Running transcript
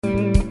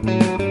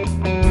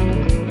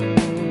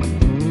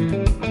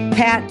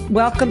Pat,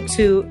 welcome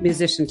to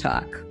Musician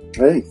Talk.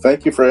 Hey,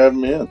 thank you for having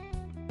me in.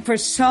 For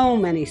so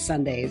many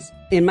Sundays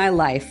in my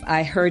life,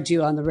 I heard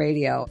you on the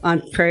radio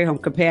on Prairie Home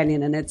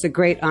Companion, and it's a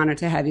great honor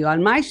to have you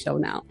on my show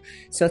now.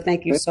 So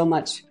thank you so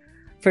much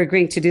for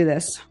agreeing to do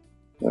this.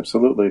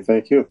 Absolutely.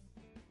 Thank you.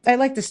 I'd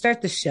like to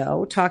start the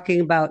show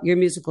talking about your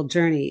musical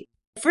journey.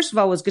 First of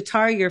all, was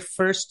guitar your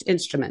first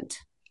instrument?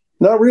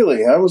 Not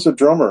really. I was a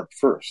drummer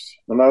first.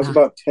 When I was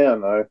about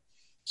 10, I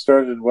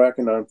started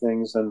whacking on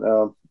things, and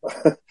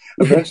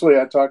eventually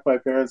I talked my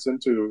parents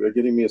into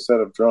getting me a set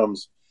of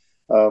drums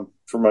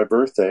for my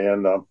birthday,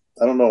 and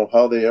I don't know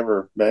how they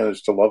ever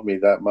managed to love me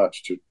that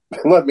much to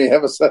let me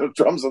have a set of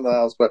drums in the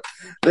house, but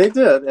they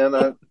did, and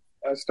I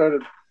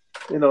started,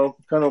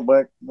 kind of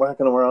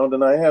whacking around,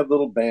 and I had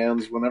little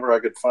bands. Whenever I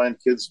could find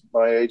kids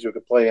my age who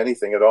could play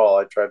anything at all,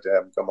 I tried to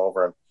have them come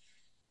over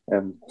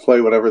and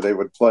play whatever they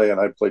would play, and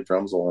I'd play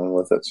drums along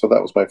with it. So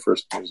that was my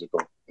first musical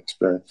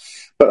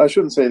experience. But I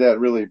shouldn't say that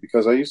really,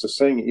 because I used to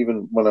sing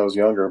even when I was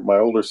younger. My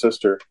older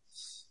sister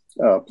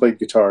played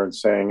guitar and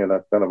sang in a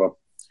kind of a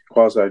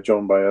quasi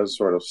Joan Baez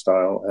sort of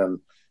style,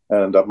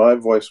 and my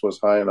voice was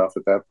high enough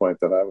at that point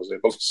that I was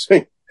able to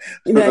sing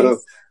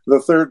the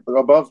third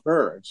above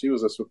her, and she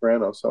was a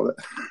soprano. So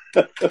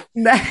that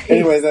nice.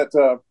 Anyway,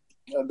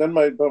 then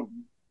my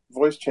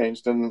voice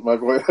changed, and my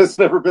voice has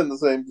never been the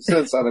same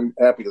since. I'm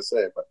happy to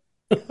say, but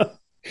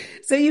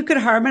so you could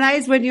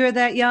harmonize when you were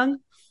that young?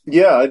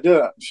 Yeah, I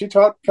did. She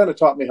kind of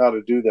taught me how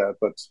to do that,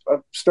 but I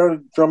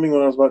started drumming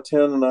when I was about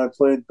 10, and I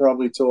played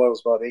probably till I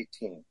was about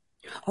 18.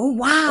 Oh,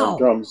 wow. On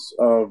drums,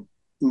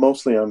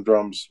 mostly on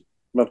drums,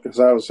 because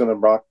I was in a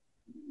rock,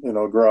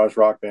 garage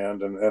rock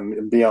band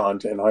and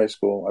beyond in high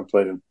school. I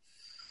played in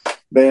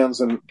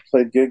bands and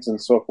played gigs and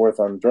so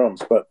forth on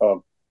drums. But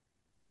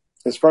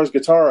as far as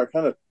guitar, I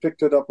kind of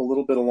picked it up a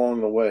little bit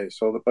along the way.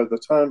 So that by the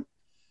time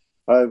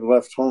I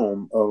left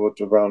home,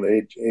 around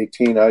age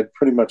 18, I'd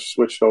pretty much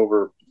switched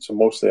over. So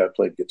mostly I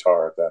played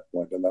guitar at that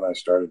point, and then I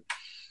started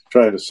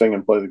trying to sing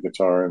and play the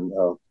guitar and,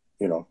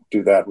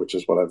 do that, which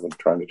is what I've been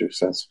trying to do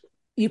since.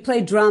 You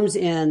played drums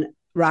in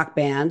rock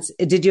bands.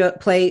 Did you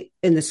play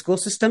in the school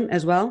system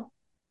as well?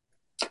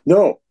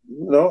 No,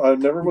 I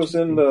never was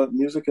in the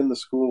music in the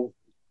school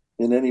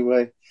in any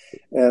way.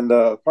 And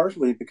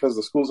partially because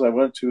the schools I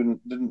went to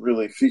didn't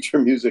really feature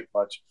music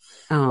much.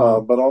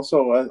 But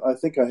also I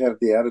think I had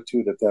the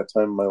attitude at that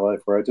time in my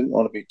life where I didn't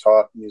want to be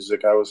taught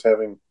music. I was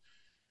having,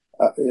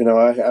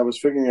 I was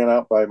figuring it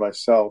out by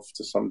myself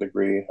to some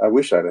degree. I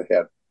wish I'd have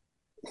had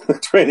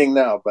training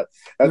now, but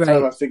at the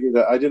time I figured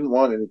that I didn't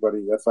want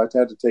anybody. If I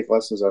had to take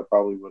lessons, I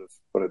probably would have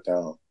put it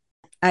down.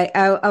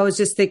 I was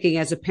just thinking,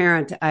 as a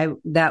parent,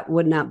 that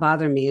would not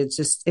bother me. It's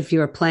just if you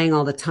were playing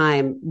all the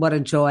time, what a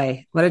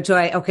joy! What a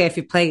joy! Okay, if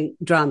you're playing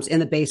drums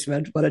in the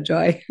basement, what a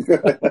joy!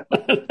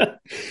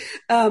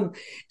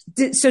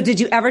 So, did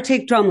you ever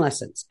take drum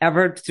lessons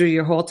ever through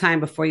your whole time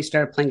before you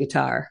started playing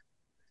guitar?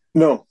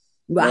 No.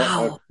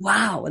 Wow,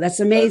 that's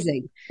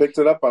amazing. I picked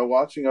it up by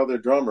watching other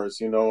drummers,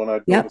 when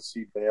I'd go to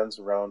see bands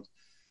around,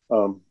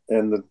 I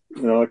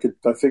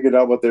figured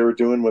out what they were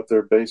doing with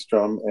their bass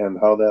drum and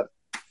how that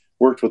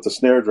worked with the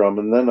snare drum,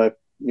 and then I,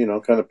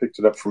 kind of picked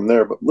it up from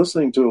there. But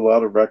listening to a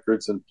lot of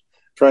records and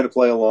trying to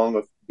play along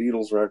with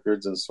Beatles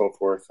records and so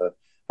forth,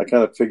 I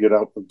kind of figured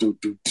out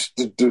that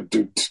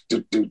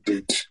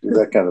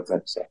kind of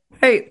thing. So.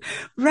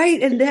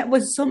 Right, and that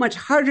was so much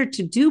harder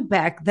to do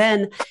back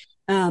then.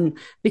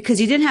 Because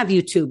you didn't have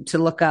YouTube to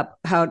look up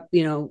how,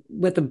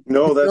 with a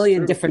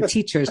million different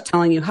teachers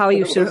telling you how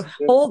you should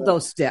hold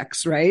those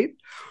sticks, right?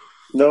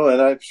 No,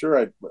 and I'm sure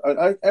I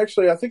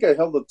think I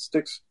held the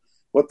sticks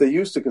what they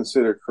used to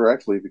consider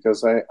correctly,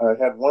 because I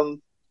had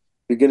one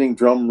beginning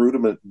drum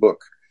rudiment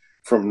book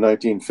from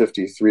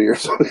 1953 or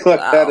something like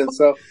that. And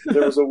so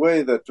there was a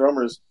way that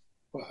drummers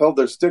held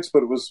their sticks,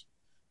 but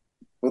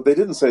what they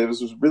didn't say, it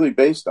was really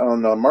based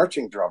on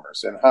marching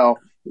drummers and how,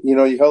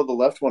 you held the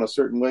left one a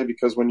certain way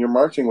because when you're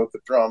marching with the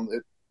drum,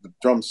 the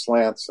drum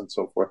slants and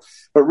so forth.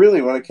 But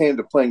really, when it came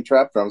to playing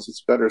trap drums,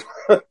 it's better.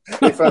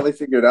 They finally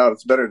figured out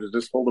it's better to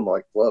just hold them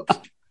like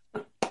gloves.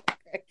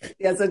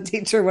 Yes, a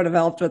teacher would have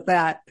helped with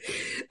that.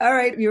 All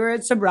right, you were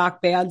in some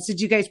rock bands.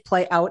 Did you guys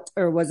play out,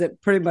 or was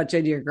it pretty much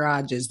in your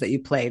garages that you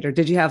played, or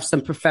did you have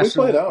some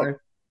professional? We played out.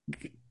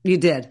 You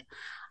did.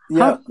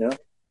 Yeah.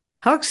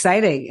 How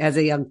exciting as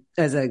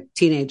a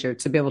teenager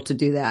to be able to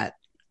do that.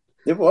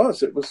 It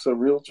was a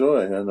real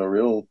joy and a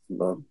real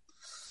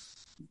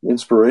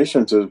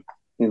inspiration to,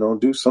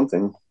 do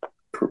something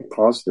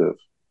positive.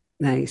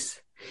 Nice.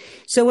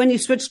 So when you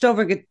switched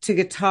over to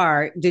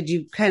guitar, did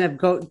you kind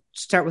of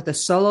start with a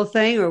solo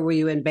thing, or were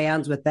you in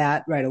bands with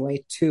that right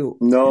away too?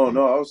 No.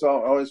 I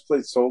always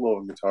played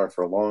solo guitar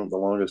for the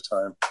longest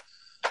time,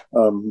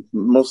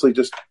 mostly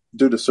just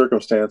due to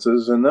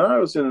circumstances. And then I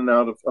was in and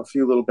out of a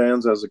few little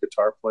bands as a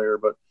guitar player,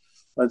 but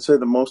I'd say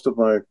that most of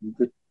my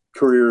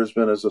career has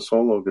been as a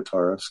solo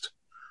guitarist,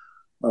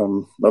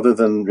 other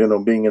than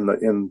being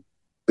in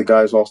the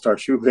Guys All-Star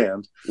Shoe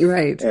Band,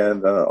 right?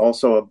 And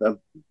also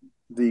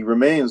the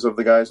remains of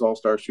the Guys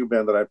All-Star Shoe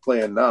Band that I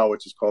play in now,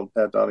 which is called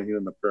Pat Donohue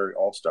and the Prairie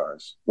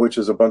All-Stars, which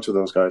is a bunch of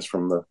those guys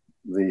from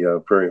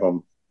the Prairie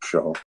Home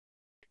show.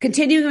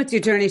 Continuing with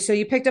your journey, so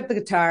you picked up the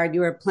guitar and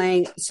you were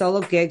playing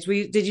solo gigs.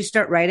 Did you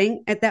start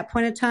writing at that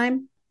point in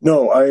time?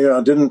 No,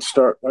 I didn't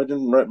start. I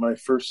didn't write my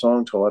first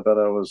song till I bet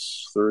I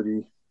was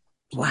 30.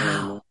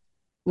 Wow.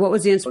 What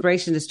was the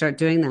inspiration to start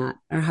doing that?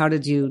 Or how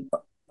did you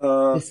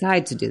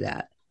decide to do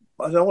that?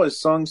 I'd always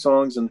sung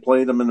songs and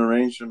played them and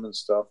arranged them and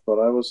stuff. But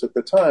at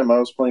the time, I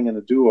was playing in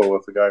a duo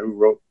with the guy who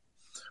wrote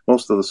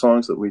most of the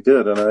songs that we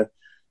did. And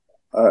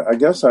I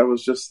guess I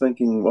was just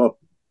thinking, well,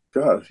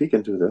 God, if he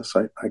can do this,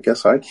 I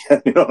guess I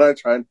can. And I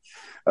tried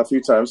a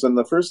few times. And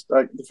the first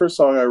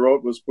song I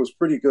wrote was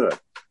pretty good.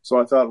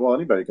 So I thought, well,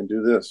 anybody can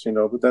do this,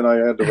 But then I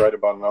had to write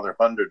about another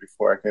 100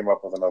 before I came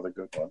up with another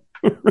good one.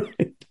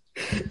 Right.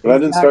 But I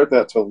didn't start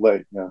that till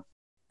late, yeah.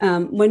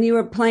 When you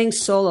were playing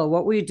solo,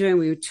 what were you doing?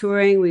 Were you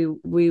touring?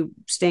 Were you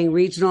staying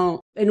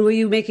regional? And were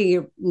you making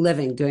your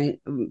living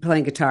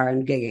playing guitar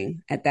and gigging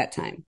at that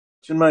time?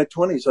 In my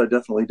 20s, I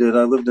definitely did.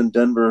 I lived in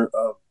Denver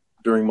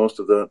during most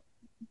of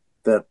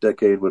that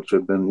decade, which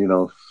had been,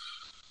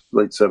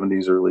 late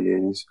 70s, early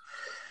 80s.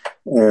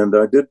 And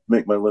I did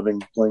make my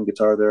living playing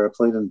guitar there. I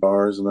played in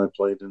bars and I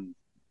played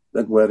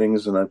at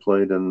weddings and I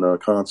played in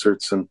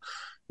concerts. And,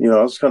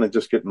 I was kind of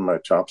just getting my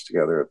chops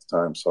together at the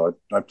time. So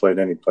I played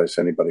any place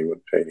anybody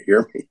would pay to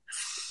hear me.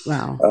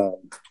 Wow.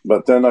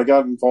 But then I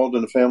got involved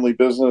in a family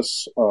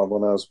business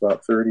when I was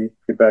about 30,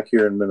 back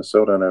here in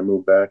Minnesota, and I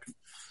moved back.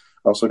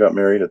 I also got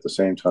married at the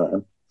same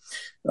time.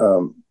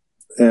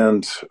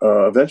 And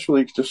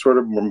eventually just sort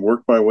of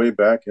worked my way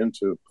back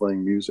into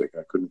playing music.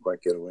 I couldn't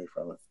quite get away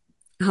from it.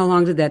 How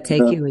long did that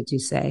take you, would you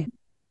say?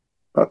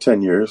 About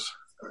 10 years.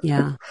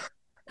 Yeah.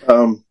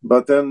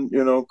 But then,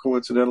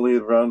 coincidentally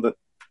around that,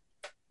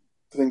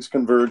 things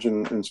converge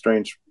in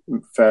strange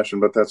fashion.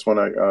 But that's when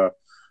I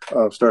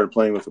started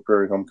playing with the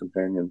Prairie Home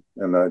Companion.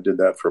 And I did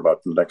that for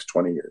about the next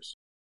 20 years.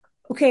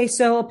 Okay,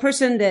 so a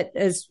person that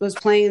was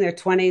playing in their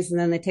 20s and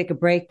then they take a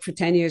break for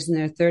 10 years in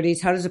their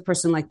 30s, how does a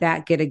person like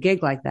that get a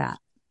gig like that?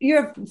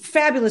 You're a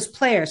fabulous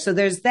player, so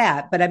there's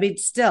that. But I mean,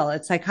 still,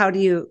 it's like, how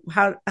did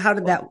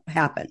that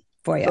happen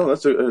for you? Oh,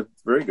 that's a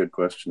very good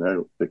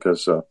question,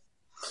 because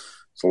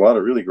it's a lot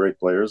of really great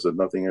players that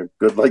nothing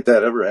good like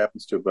that ever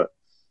happens to. But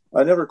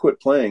I never quit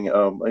playing.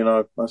 I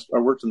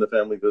worked in the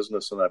family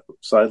business and I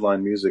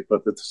sideline music,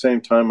 but at the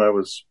same time, I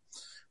was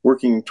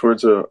working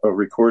towards a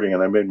recording,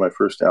 and I made my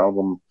first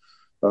album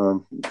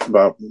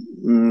about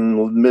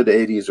mid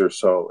 80s or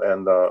so.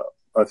 And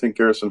I think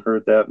Garrison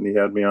heard that and he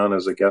had me on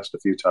as a guest a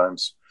few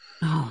times.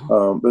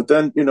 Oh. But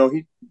then,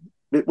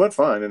 it went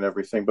fine and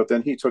everything, but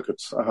then he took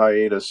a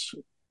hiatus.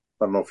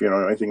 I don't know if you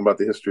know anything about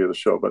the history of the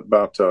show, but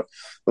about the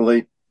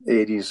late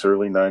 80s,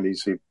 early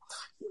 90s,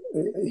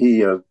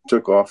 he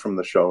took off from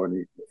the show and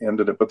he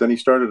ended it. But then he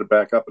started it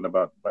back up in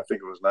about, I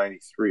think it was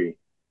 93.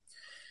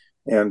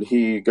 And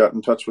he got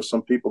in touch with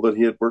some people that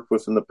he had worked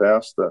with in the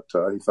past that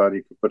he thought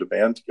he could put a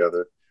band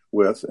together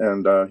with.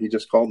 And he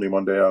just called me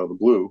one day out of the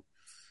blue.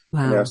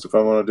 Wow. And asked if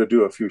I wanted to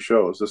do a few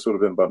shows. This would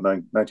have been about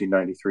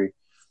 1993.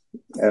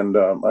 And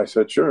I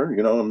said, sure,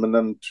 and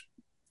then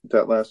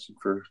that lasted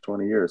for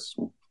 20 years,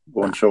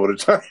 one show at a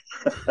time.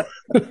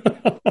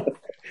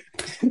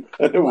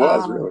 And it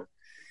was really.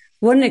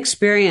 What an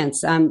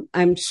experience.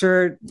 I'm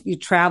sure you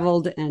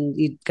traveled and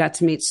you got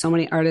to meet so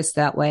many artists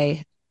that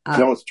way.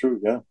 No, it's true,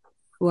 yeah.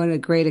 What a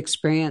great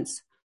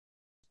experience.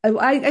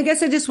 I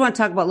guess I just want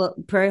to talk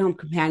about Prairie Home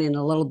Companion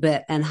a little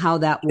bit and how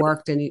that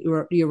worked and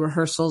your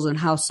rehearsals and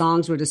how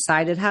songs were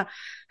decided.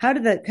 How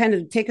did that kind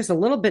of take us a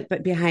little bit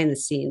behind the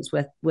scenes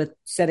with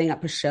setting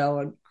up a show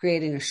and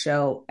creating a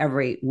show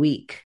every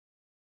week?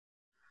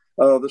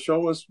 The show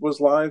was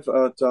live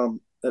at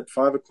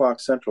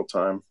 5:00 Central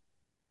Time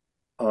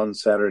on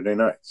Saturday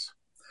nights.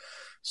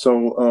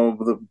 So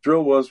the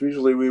drill was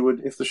usually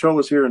if the show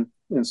was here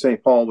in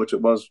St. Paul, which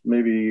it was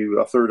maybe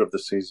a third of the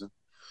season,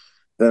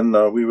 then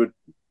we would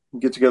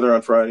get together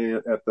on Friday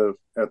at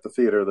the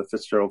theater, the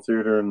Fitzgerald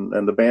Theater,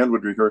 and the band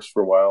would rehearse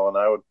for a while, and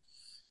I would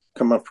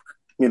come up,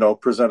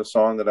 present a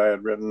song that I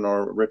had written,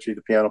 or Richie,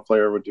 the piano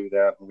player, would do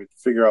that, and we'd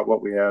figure out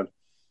what we had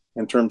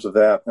in terms of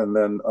that. And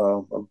then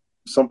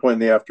some point in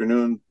the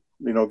afternoon,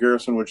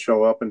 Garrison would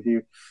show up and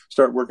he'd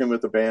start working with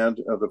the band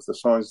of the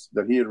songs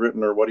that he had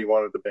written or what he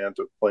wanted the band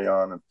to play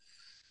on.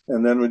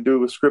 And then we'd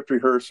do a script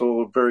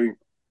rehearsal, a very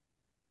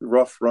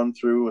rough run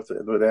through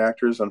with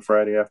actors on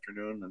Friday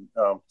afternoon.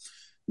 And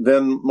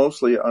then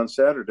mostly on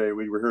Saturday,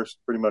 we rehearsed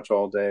pretty much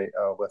all day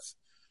with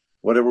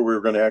whatever we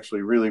were going to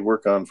actually really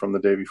work on from the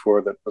day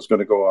before that was going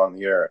to go on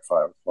the air at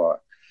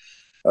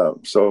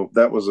 5:00. So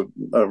that was a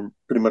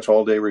pretty much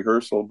all day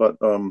rehearsal, but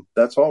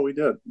that's all we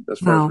did as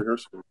far as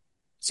rehearsal.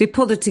 So you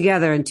pulled it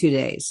together in 2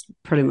 days,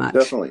 pretty much.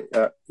 Definitely.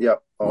 Yeah,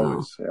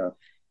 always. Wow. Yeah.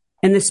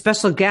 And the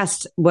special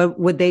guest,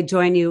 would they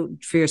join you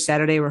for your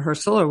Saturday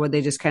rehearsal, or would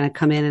they just kind of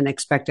come in and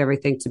expect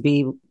everything to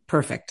be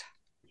perfect?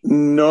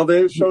 No,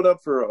 they showed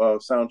up for a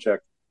sound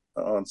check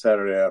on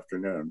Saturday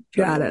afternoon.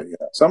 Got it.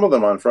 Yeah. Some of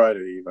them on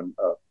Friday, even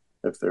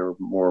if they were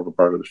more of a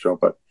part of the show.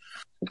 But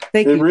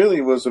Thank you. It you.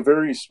 really was a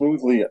very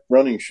smoothly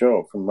running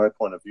show from my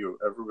point of view.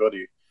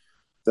 Everybody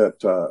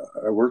that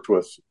I worked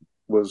with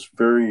was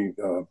very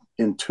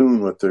in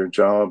tune with their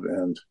job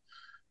and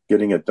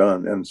getting it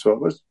done. And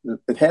so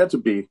it had to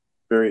be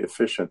very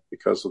efficient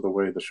because of the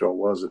way the show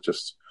was. It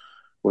just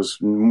was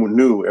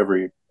new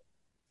every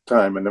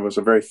time, and there was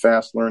a very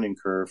fast learning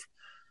curve.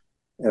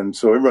 And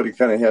so everybody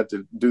kind of had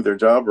to do their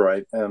job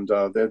right, and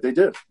they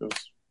did. It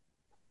was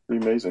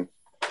pretty amazing.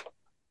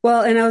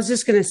 Well, and I was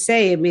just going to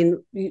say, I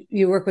mean,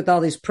 you work with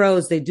all these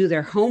pros, they do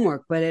their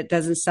homework, but it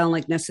doesn't sound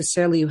like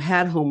necessarily you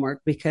had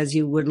homework because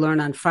you would learn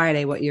on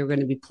Friday what you were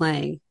going to be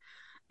playing.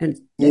 And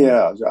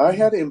yeah, I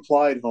had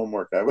implied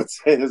homework, I would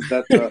say, is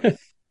that,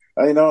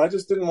 I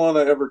just didn't want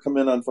to ever come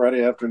in on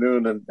Friday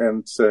afternoon and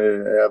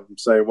have them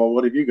say, well,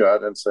 what have you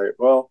got? And say,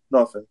 well,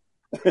 nothing.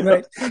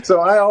 Right. So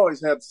I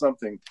always had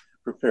something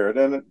prepared.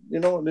 And,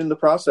 in the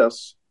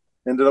process,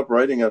 ended up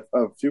writing a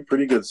few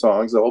pretty good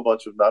songs, a whole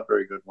bunch of not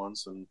very good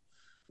ones.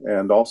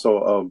 And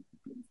also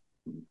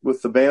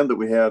with the band that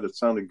we had, it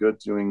sounded good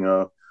doing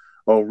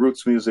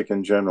roots music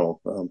in general,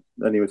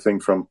 anything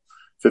from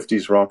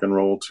 50s rock and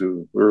roll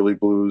to early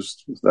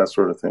blues, that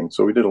sort of thing.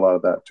 So we did a lot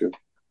of that too.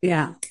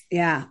 Yeah.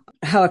 Yeah.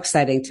 How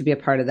exciting to be a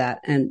part of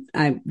that. And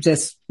I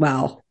just,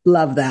 love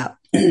that.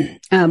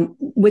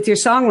 With your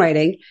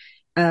songwriting,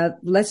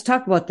 let's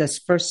talk about this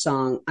first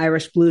song,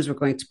 Irish Blues, we're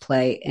going to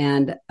play.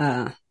 And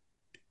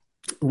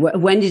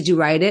when did you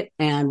write it?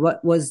 And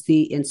what was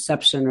the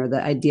inception or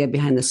the idea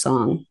behind the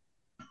song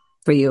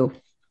for you?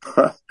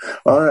 I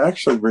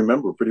actually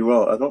remember pretty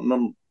well. I don't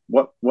know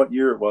what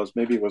year it was.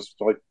 Maybe it was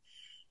like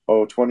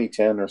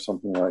 2010 or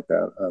something like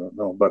that. I don't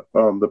know. But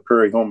the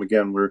Prairie Home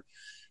again, we're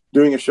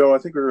doing a show. I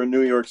think we were in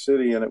New York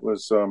City, and it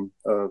was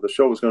the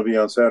show was going to be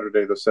on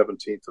Saturday, the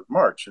 17th of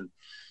March. And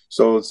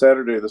so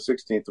Saturday, the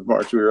 16th of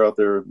March, we were out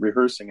there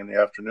rehearsing in the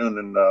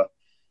afternoon,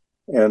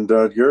 and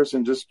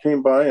Garrison just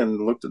came by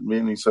and looked at me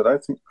and he said, I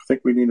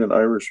think we need an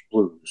Irish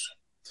blues.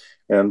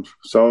 And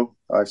so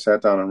I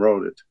sat down and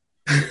wrote it.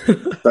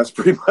 That's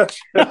pretty much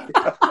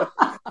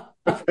I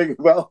figured,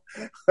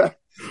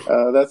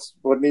 that's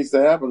what needs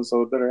to happen,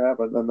 so it better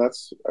happen. And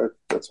that's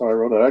how I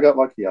wrote it. I got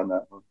lucky on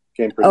that one.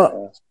 Came pretty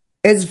fast.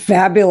 It's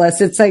fabulous.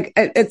 It's like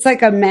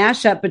a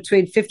mashup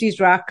between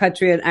 50s rock,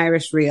 country, and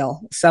Irish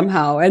reel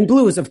somehow, and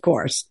blues, of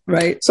course,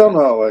 right?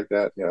 Somehow like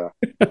that, yeah.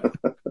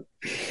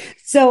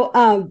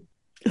 So,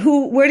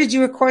 where did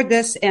you record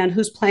this, and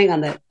who's playing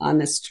on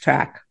this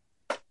track?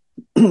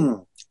 I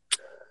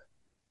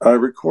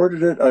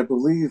recorded it, I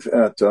believe,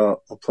 at a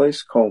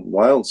place called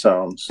Wild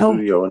Sound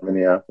Studio in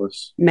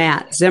Minneapolis.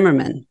 Matt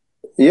Zimmerman.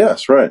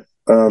 Yes, right.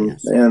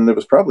 Yes. And it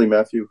was probably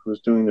Matthew who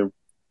was doing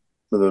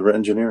the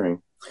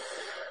engineering.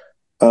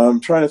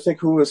 I'm trying to think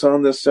who was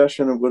on this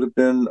session. It would have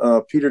been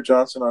Peter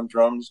Johnson on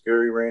drums,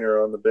 Gary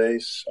Rayner on the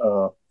bass,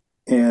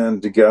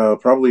 and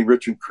probably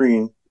Richard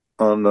Crean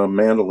on the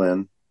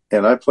mandolin.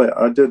 And I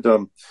did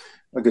a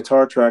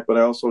guitar track, but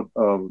I also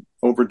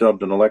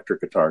overdubbed an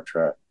electric guitar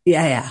track.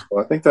 Yeah. So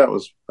I think that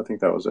was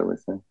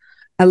everything.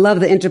 I love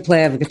the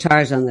interplay of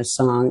guitars on this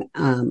song.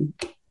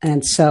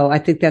 And so I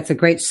think that's a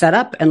great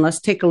setup. And let's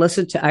take a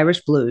listen to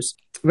Irish Blues,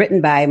 written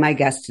by my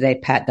guest today,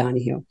 Pat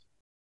Donohue.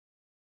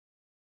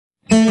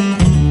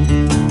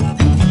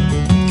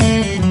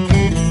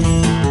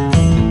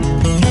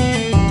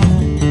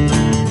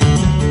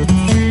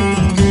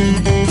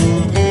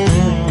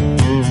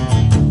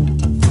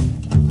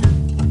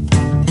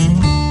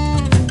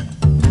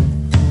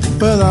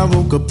 Well, I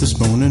woke up this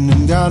morning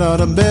and got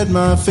out of bed.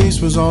 My face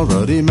was all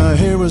ruddy, my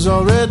hair was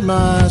all red, my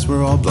eyes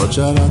were all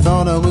bloodshot. I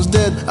thought I was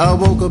dead. I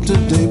woke up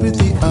today with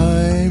the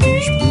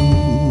Irish blues.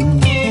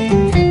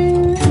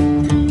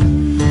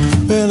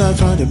 Well, I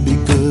try to be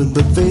good,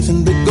 but faith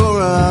and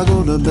Bigora, I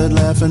go to bed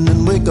laughing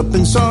and wake up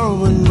in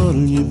sorrow. And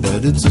what'll you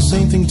bet? It's the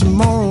same thing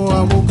tomorrow.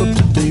 I woke up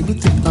today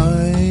with the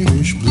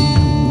Irish blues.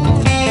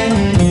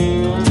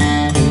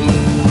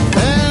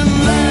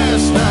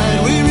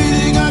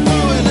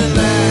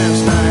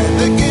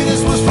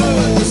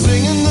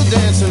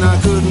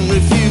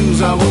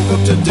 I woke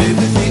up today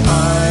with the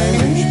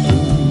Irish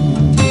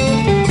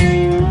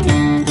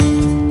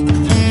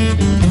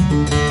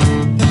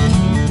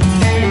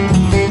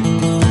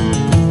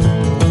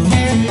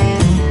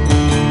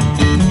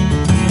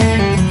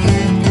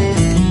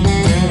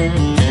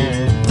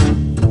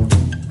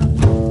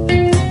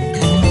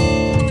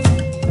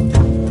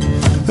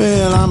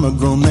Well, I'm a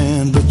grown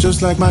man, but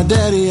just like my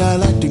daddy, I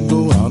like to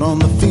go out on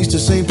the feast of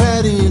St.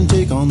 Paddy and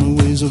take on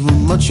the ways of a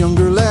much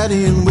younger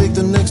laddie and wake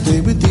the next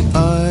day with the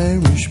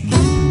Irish blues.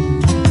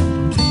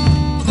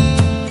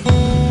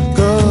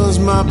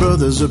 My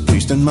brother's a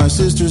priest and my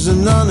sister's a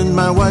nun, and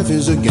my wife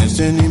is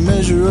against any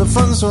measure of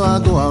fun. So I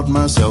go out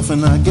myself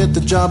and I get the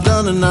job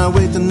done, and I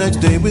wait the next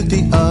day with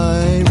the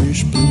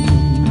Irish blues.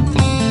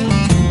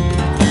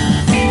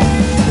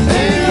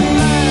 And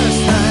last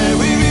night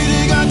we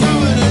really got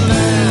going, and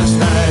last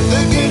night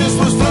the Guinness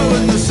was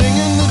flowing, the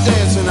singing, the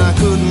dancing, I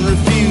couldn't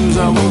refuse.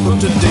 I woke up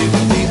today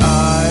with the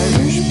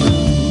Irish blues.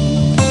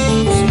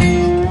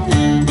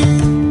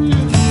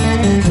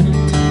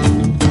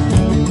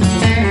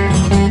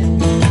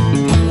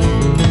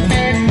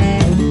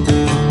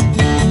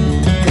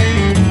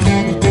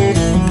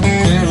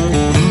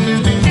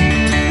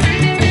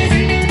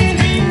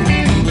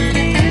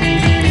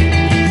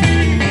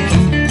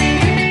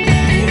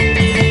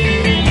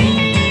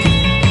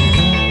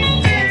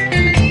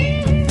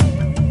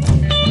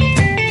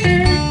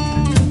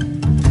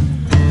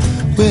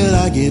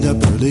 get up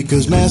early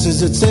 'cause mass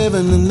is at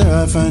 7, and there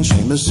I find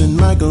Seamus and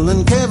Michael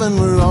and Kevin.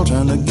 We're all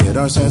trying to get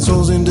our sad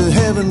souls into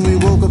heaven. We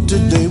woke up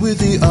today with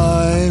the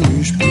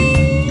Irish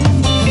blues.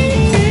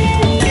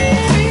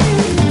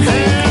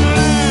 And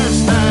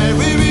last night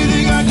we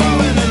really got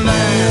going, and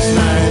last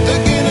night the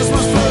Guinness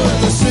was flowing,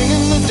 the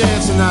singing, the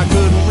dancing I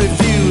couldn't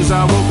refuse.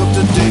 I woke up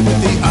today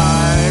with the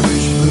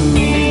Irish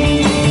blues.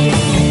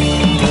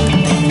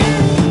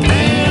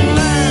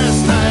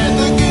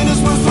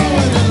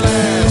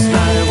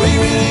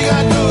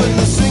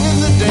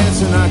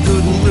 And I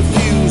couldn't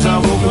refuse. I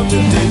woke up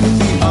today with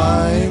the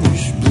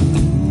Irish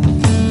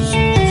blues.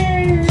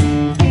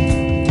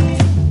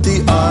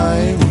 The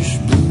Irish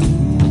blues.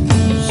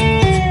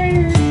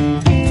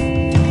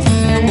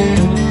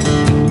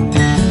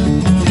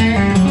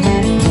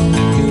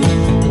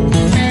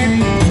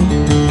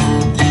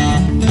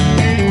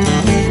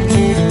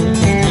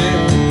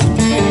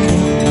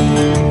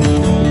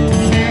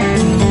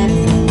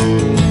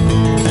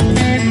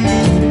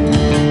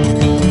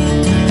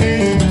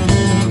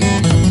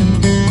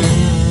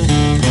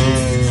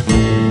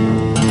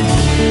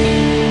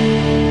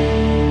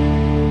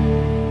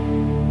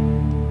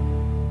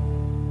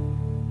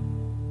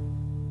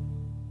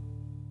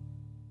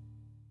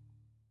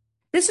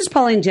 This is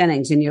Pauline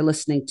Jennings, and you're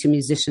listening to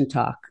Musician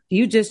Talk.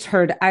 You just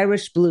heard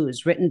Irish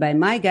Blues, written by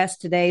my guest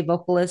today,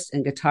 vocalist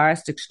and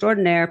guitarist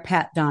extraordinaire,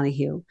 Pat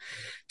Donohue.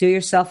 Do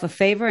yourself a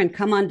favor and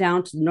come on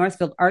down to the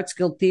Northfield Arts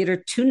Guild Theater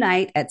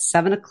tonight at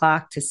 7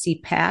 o'clock to see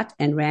Pat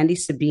and Randy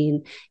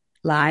Sabine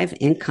live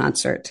in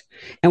concert.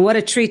 And what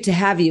a treat to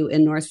have you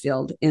in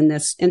Northfield in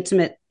this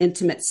intimate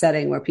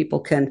setting where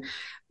people can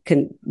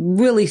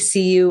really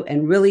see you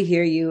and really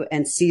hear you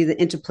and see the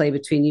interplay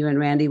between you and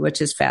Randy,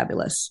 which is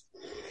fabulous.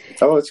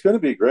 Oh, it's going to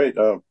be great.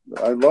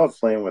 I love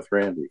playing with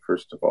Randy,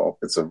 first of all.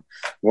 It's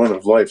one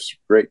of life's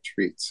great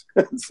treats.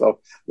 So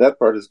that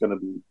part is going to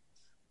be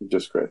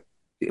just great.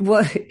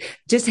 Well,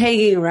 just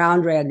hanging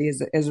around Randy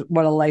is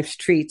one of life's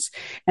treats.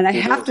 And I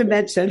have to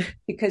mention,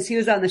 because he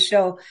was on the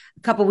show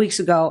a couple of weeks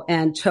ago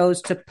and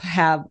chose to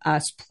have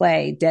us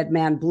play Dead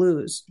Man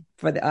Blues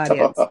for the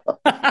audience,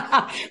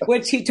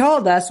 which he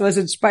told us was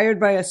inspired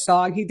by a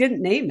song. He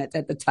didn't name it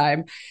at the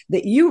time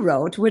that you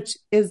wrote, which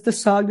is the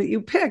song that you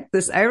picked,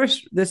 this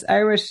Irish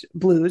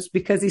blues,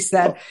 because he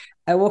said,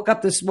 I woke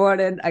up this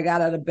morning, I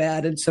got out of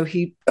bed. And so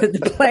he did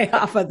the play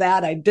off of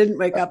that. I didn't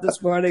wake up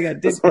this morning. I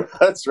didn't.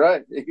 That's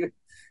right.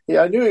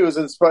 Yeah, I knew he was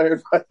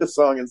inspired by the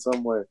song in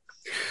some way,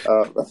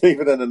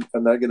 even in a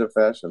negative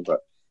fashion. But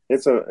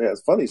it's a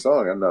funny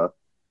song, and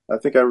I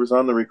think I was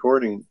on the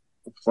recording.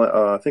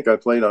 I think I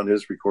played on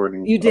his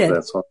recording. You did. Of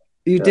that song.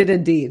 You did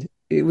indeed.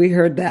 We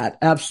heard that,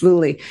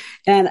 absolutely.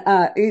 And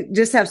you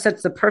just have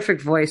such the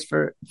perfect voice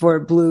for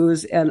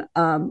blues, and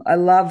I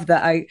love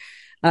that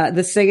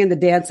the singing, the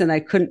dancing.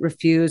 I couldn't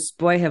refuse.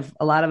 Boy, have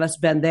a lot of us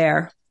been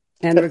there.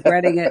 And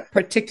regretting it,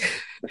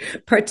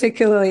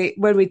 particularly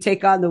when we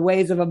take on the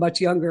ways of a much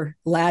younger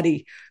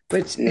laddie.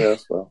 Which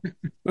yes, well,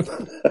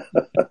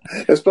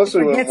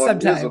 especially when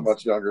one is a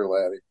much younger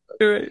laddie.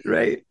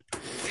 Right.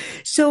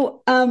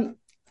 So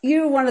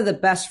you're one of the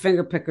best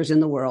finger pickers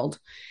in the world,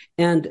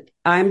 and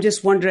I'm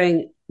just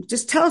wondering,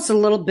 just tell us a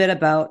little bit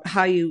about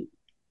how you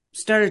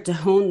started to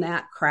hone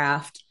that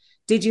craft.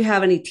 Did you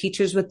have any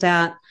teachers with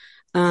that,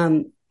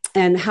 and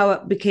how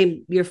it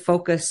became your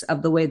focus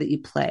of the way that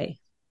you play?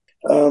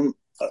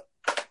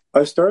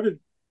 I started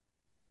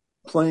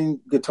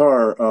playing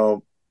guitar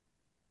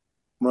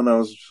when I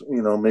was,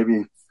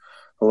 maybe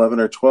 11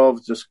 or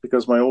 12, just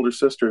because my older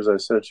sister, as I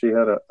said, she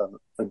had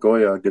a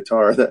Goya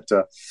guitar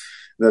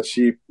that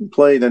she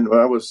played, and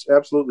I was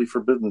absolutely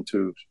forbidden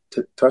to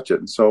touch it.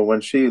 And so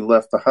when she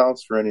left the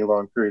house for any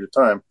long period of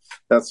time,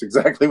 that's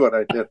exactly what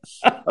I did.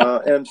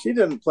 And she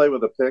didn't play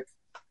with a pick,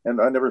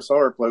 and I never saw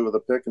her play with a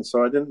pick, and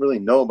so I didn't really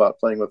know about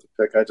playing with a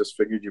pick. I just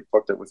figured you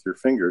plucked it with your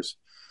fingers.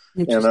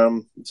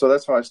 And so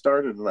that's how I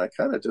started, and I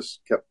kind of just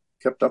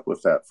kept up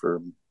with that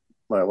for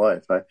my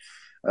life. I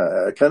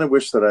kind of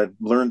wish that I'd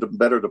learned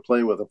better to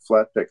play with a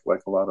flat pick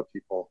like a lot of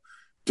people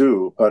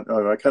do, but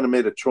I kind of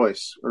made a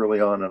choice early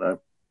on, and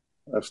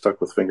I've stuck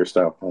with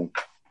fingerstyle playing.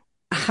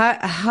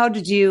 How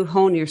did you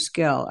hone your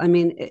skill? I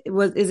mean,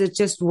 is it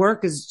just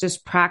work? Is it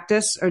just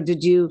practice, or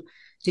did you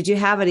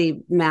have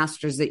any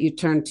masters that you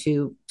turned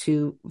to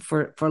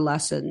for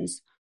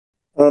lessons?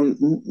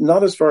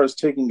 Not as far as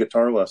taking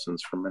guitar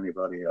lessons from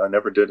anybody. I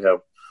never did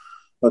have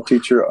a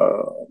teacher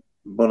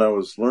when I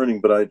was learning,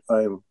 but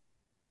I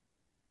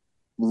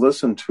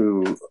listened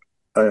to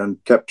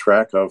and kept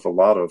track of a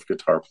lot of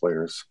guitar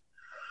players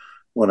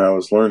when I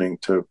was learning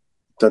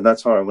then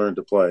that's how I learned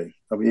to play.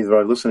 I mean, either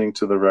by listening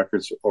to the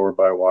records or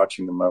by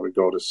watching them. I would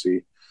go to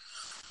see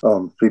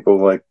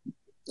people like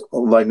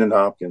Lightning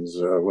Hopkins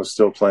was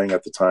still playing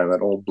at the time,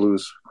 that old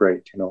blues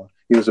great.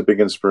 He was a big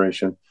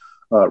inspiration.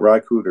 Ry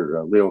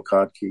Cooder, Leo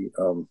Kottke,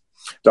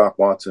 Doc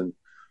Watson,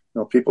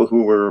 people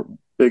who were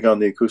big on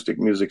the acoustic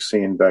music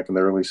scene back in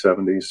the early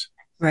 70s.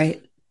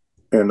 Right.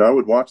 And I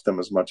would watch them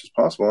as much as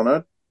possible, and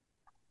I'd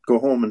go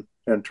home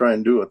and try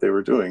and do what they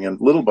were doing.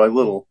 And little by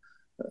little,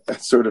 I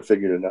sort of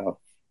figured it out.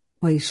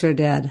 Well, you sure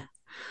did.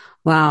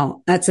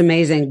 Wow, that's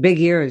amazing. Big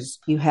ears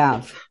you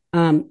have.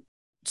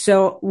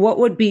 So what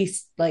would be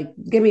like,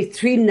 give me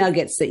 3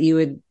 nuggets that you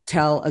would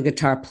tell a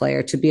guitar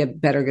player to be a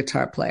better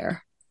guitar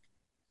player?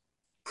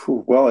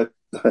 Well,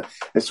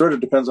 it sort of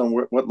depends on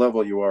what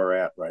level you are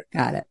at, right?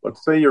 Got it.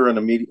 Let's say you're an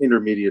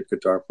intermediate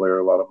guitar player.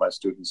 A lot of my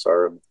students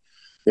are, and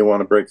they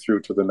want to break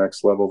through to the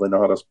next level. They know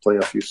how to play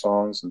a few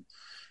songs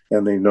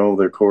and they know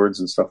their chords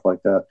and stuff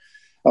like that.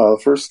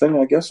 First thing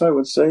I guess I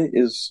would say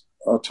is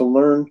to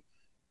learn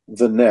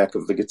the neck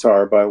of the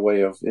guitar by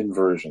way of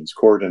inversions,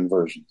 chord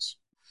inversions.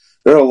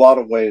 There are a lot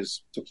of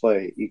ways to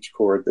play each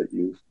chord that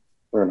you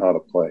learn how to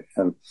play.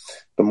 And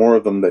the more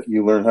of them that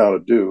you learn how to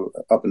do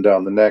up and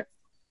down the neck,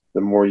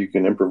 the more you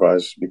can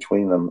improvise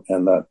between them.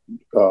 And that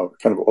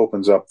kind of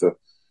opens up the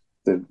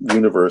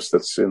universe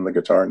that's in the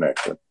guitar neck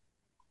that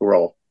we're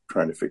all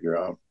trying to figure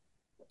out.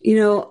 You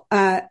know,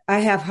 I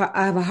have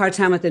a hard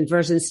time with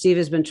inversions. Steve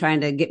has been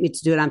trying to get me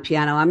to do it on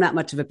piano. I'm not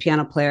much of a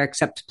piano player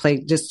except to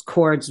play just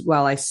chords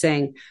while I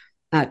sing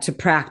to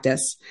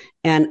practice.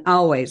 And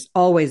always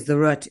the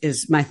root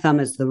is, my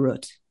thumb is the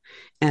root.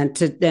 And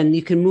then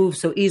you can move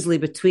so easily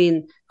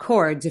between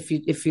chords if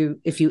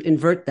you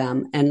invert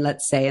them. And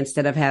let's say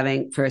instead of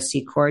having for a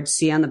C chord,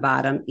 C on the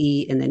bottom,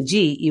 E, and then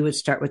G, you would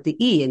start with the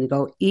E and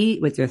go E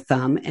with your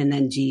thumb and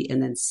then G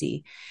and then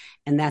C.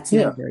 And that's an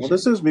inversion. Well,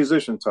 this is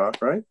musician talk,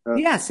 right?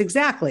 Yes,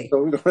 exactly.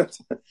 So we don't have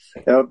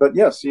to, but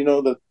yes, you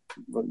know that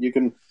you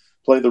can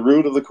play the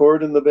root of the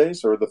chord in the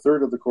bass, or the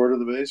third of the chord of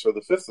the bass, or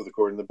the fifth of the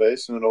chord in the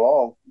bass, and it'll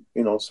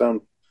all, sound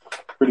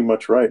pretty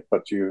much right.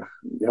 But you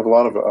have a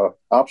lot of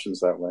options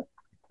that way.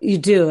 You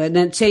do, and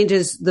it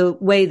changes the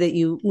way that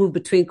you move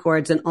between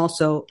chords, and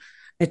also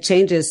it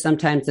changes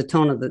sometimes the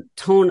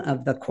tone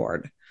of the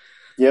chord.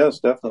 Yes,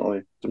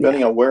 definitely.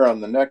 Depending on where on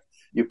the neck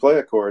you play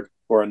a chord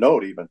or a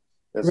note, even.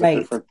 There's a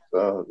different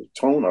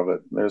tone of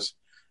it. There's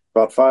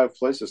about 5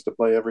 places to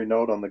play every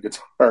note on the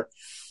guitar.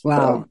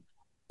 Wow.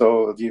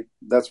 So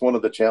that's one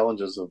of the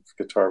challenges of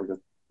guitar, because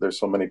there's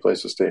so many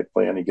places to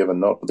play any given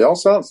note, but they all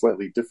sound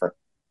slightly different.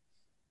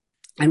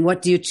 And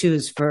what do you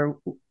choose for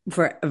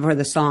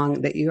the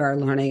song that you are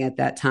learning at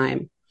that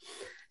time?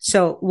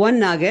 So one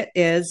nugget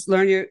is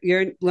learn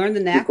learn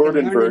the neck and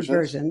learn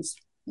inversions.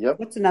 Yep.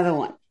 What's another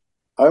one?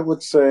 I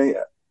would say,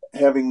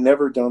 having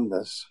never done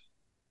this,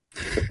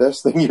 the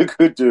best thing you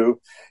could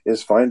do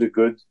is find a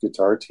good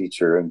guitar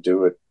teacher and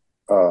do it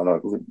on a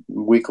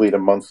weekly to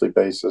monthly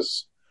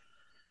basis.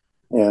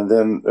 And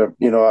then,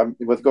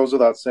 it goes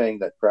without saying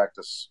that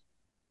practice,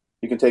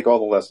 you can take all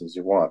the lessons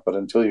you want, but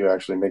until you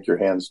actually make your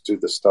hands do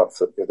the stuff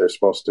that they're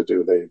supposed to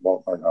do, they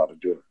won't learn how to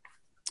do it.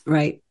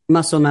 Right.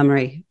 Muscle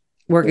memory,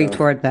 working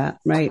toward that.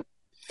 Right.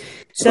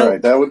 So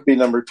right. That would be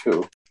number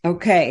 2.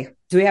 Okay.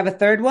 Do we have a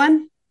third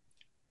one?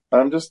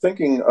 I'm just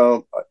thinking,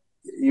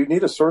 you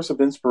need a source of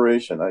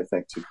inspiration, I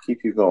think, to keep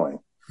you going.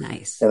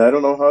 Nice. And I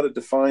don't know how to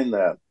define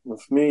that.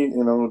 With me,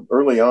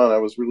 early on, I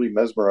was really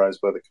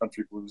mesmerized by the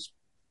country blues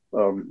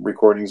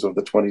recordings of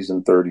the 20s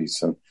and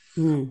 30s.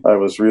 And I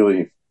was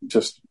really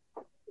just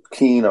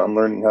keen on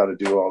learning how to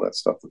do all that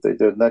stuff that they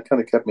did. And that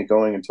kind of kept me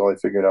going until I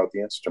figured out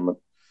the instrument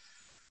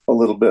a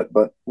little bit.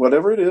 But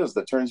whatever it is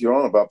that turns you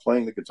on about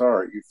playing the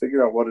guitar, you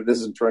figure out what it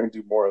is and try and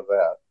do more of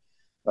that.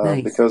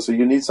 Nice. Because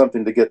you need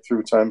something to get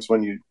through times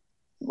when you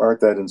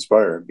aren't that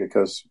inspired,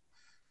 because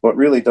what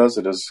really does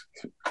it is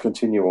a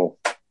continual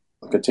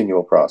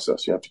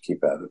process. You have to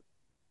keep at it.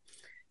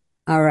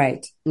 All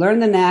right. Learn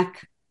the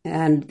neck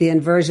and the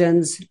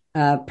inversions,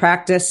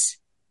 practice,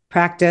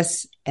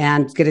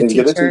 and get a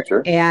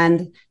teacher,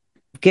 and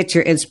get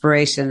your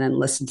inspiration and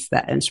listen to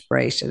that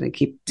inspiration and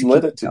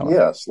let it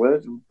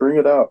bring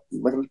it out.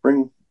 Let it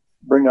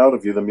bring out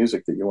of you the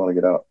music that you want to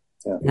get out.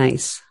 Yeah.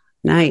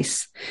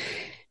 Nice.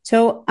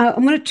 So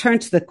I'm going to turn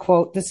to the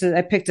quote.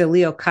 I picked a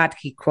Leo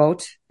Kottke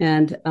quote,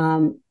 and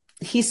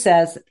he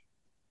says,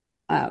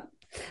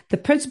 the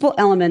principal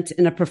element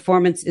in a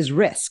performance is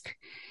risk.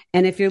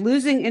 And if you're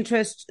losing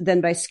interest, then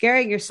by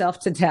scaring yourself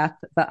to death,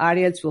 the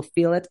audience will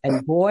feel it,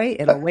 and boy,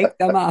 it'll wake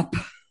them up.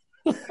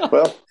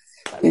 Well,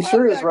 he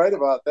sure is right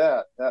about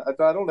that.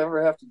 I don't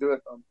ever have to do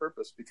it on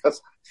purpose,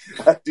 because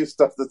I do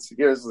stuff that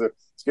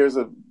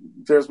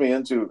scares me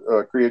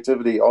into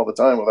creativity all the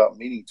time without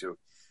meaning to.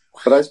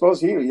 But I suppose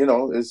he,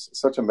 is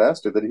such a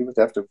master that he would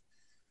have to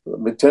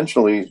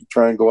intentionally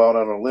try and go out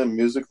on a limb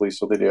musically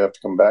so that you have to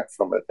come back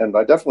from it. And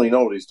I definitely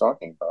know what he's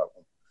talking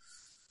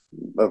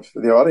about.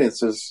 The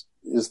audience is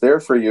there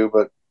for you,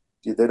 but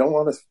they don't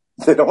want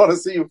to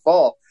see you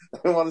fall.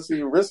 They want to see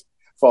you risk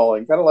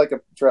falling, kind of like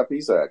a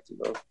trapeze act,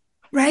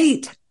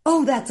 Right.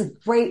 Oh, that's a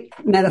great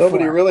metaphor.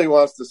 Nobody really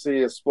wants to see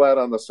you splat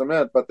on the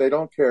cement, but they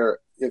don't care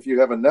if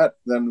you have a net.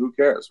 Then who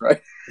cares, right?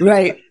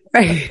 Right.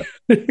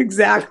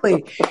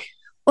 Exactly.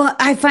 Well,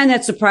 I find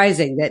that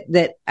surprising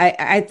that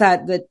I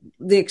thought that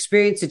the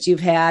experience that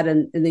you've had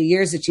and the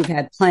years that you've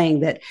had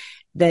playing,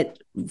 that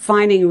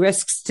finding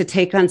risks to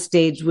take on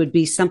stage would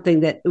be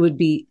something that would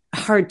be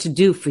hard to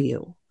do for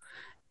you.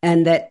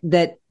 And that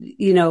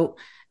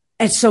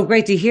it's so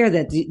great to hear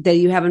that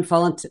you haven't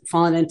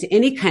fallen into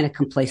any kind of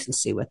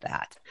complacency with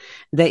that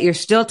you're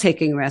still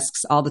taking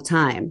risks all the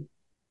time.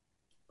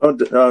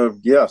 Oh,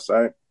 yes.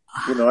 I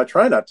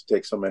try not to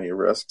take so many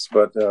risks,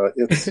 but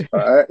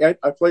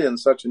I play in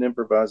such an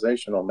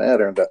improvisational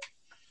manner that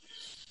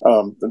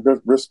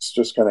the risks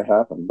just kind of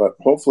happen. But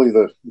hopefully,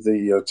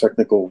 the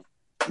technical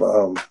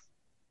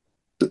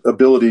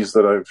abilities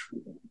that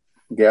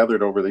I've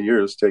gathered over the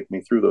years take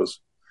me through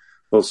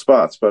those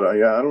spots. But I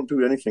don't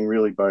do anything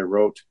really by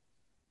rote.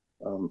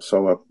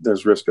 So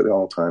there's risk at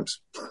all times.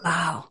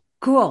 Wow.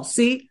 Cool.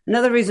 See,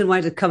 another reason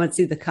why to come and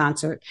see the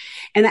concert.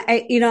 And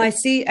I've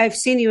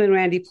seen you and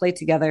Randy play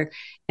together,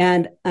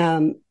 and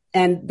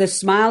the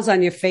smiles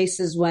on your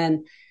faces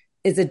when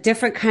is a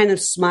different kind of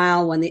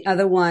smile when the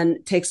other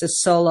one takes a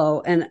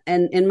solo. And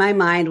in my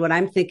mind, what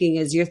I'm thinking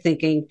is you're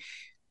thinking,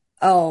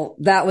 oh,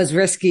 that was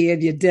risky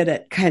and you did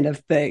it kind of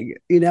thing.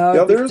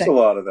 Yeah, there's a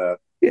lot of that.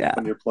 Yeah.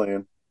 When you're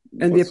playing.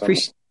 And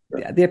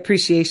the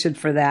appreciation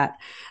for that.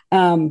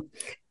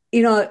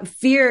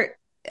 Fear,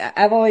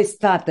 I've always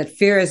thought that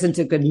fear isn't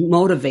a good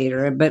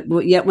motivator,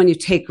 but yet when you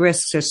take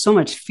risks, there's so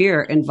much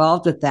fear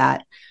involved with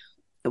that.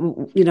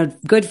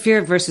 Good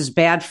fear versus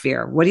bad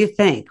fear. What do you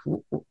think?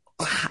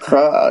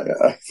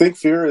 I think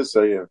fear is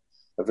a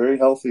very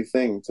healthy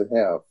thing to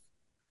have,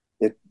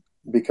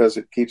 because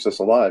it keeps us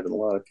alive in a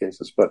lot of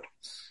cases. But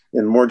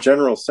in more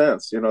general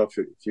sense, if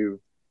you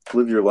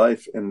live your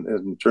life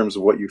in terms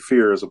of what you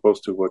fear as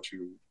opposed to what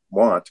you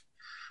want,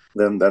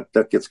 then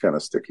that gets kind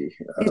of sticky.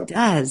 It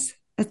does.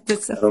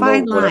 It's a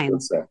fine line.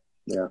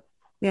 Yeah.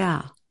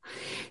 Yeah.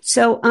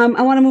 So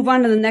I want to move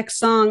on to the next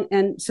song.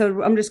 And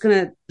so I'm just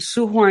going to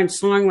shoehorn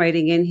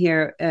songwriting in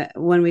here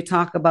when we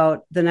talk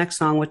about the next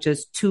song, which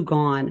is Too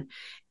Gone.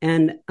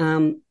 And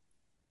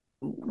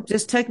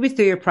just take me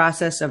through your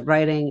process of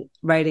writing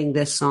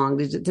this song.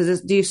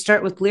 Do you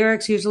start with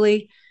lyrics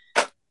usually?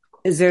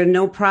 Is there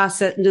no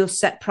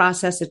set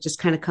process? It just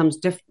kind of comes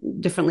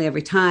differently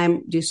every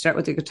time. Do you start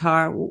with your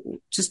guitar?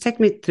 Just take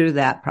me through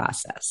that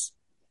process.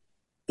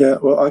 Yeah,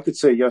 well, I could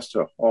say yes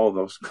to all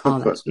those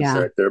questions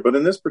right there. But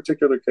in this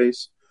particular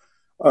case,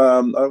 I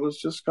was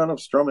just kind of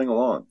strumming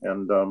along.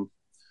 And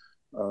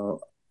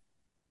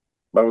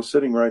I was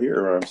sitting right here,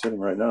 or I'm sitting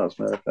right now, as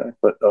a matter of fact.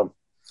 But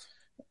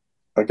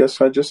I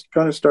guess I just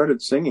kind of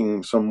started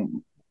singing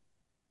some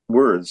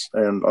words.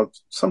 And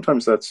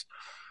sometimes that's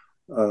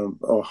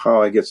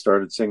how I get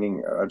started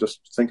singing. I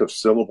just think of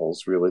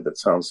syllables, really, that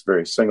sounds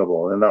very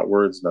singable, and not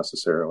words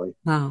necessarily.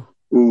 Wow.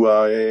 Ooh,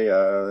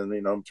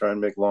 and I'm trying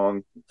to make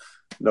long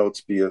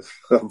notes be a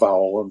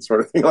vowel and sort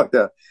of thing like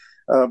that.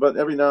 But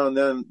every now and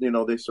then,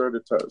 they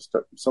started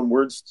some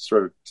words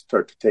sort of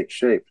start to take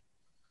shape,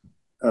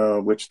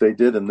 which they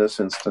did in this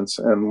instance.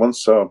 And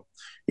once,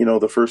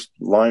 the first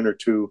line or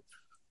two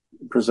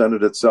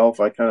presented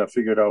itself, I kind of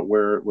figured out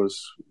where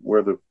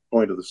the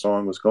point of the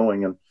song was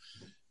going.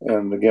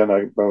 And again,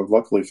 I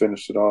luckily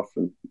finished it off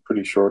in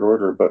pretty short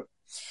order, but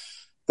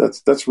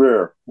that's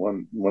rare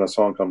when a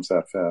song comes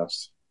that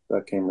fast.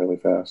 That came really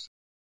fast.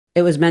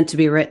 It was meant to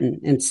be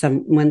written. And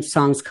when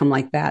songs come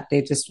like that,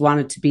 they just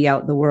wanted to be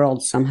out in the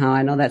world somehow.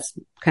 I know that's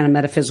kind of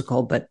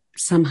metaphysical, but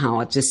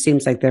somehow it just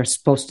seems like they're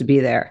supposed to be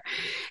there.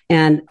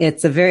 And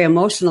it's a very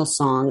emotional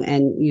song,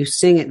 and you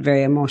sing it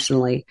very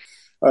emotionally.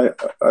 I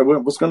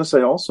was going to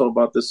say also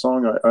about this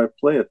song, I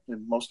play it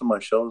in most of my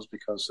shows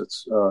because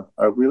it's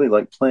I really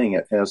like playing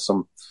it. It has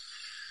some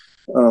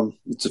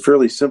it's a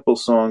fairly simple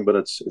song, but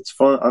it's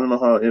fun. I don't know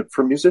how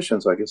for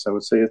musicians, I guess I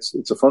would say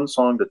it's a fun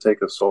song to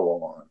take a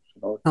solo on.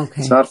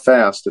 Okay. It's not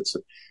fast, it's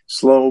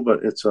slow,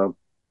 but it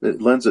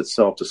lends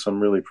itself to some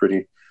really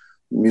pretty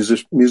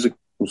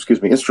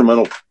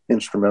instrumental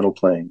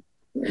playing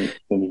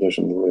in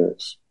addition to the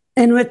lyrics.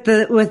 And with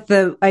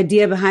the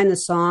idea behind the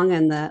song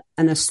and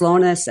the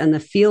slowness and the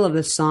feel of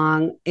the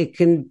song, it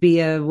can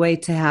be a way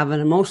to have an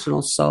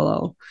emotional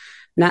solo.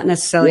 Not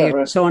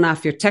necessarily showing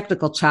off your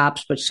technical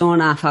chops, but showing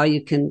off how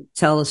you can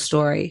tell a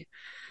story.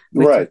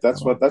 Right.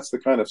 That's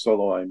the kind of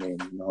solo I mean.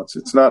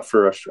 It's not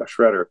for a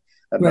shredder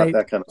and not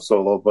that kind of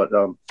solo, but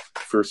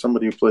for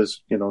somebody who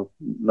plays,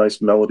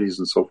 nice melodies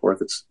and so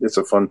forth, it's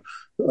a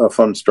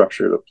fun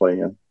structure to play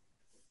in.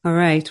 All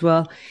right.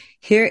 Well,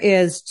 here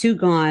is Too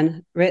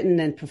Gone, written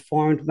and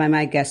performed by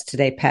my guest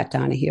today, Pat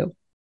Donohue.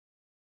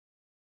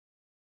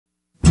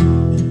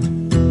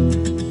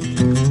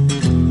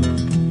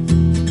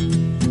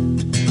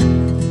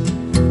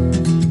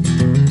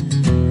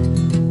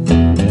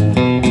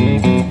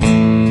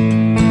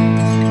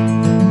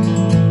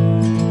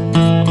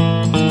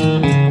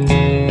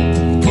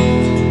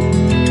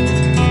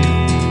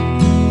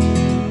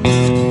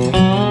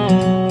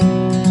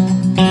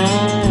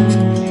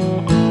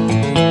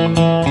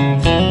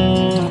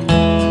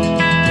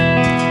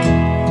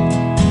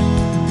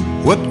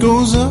 What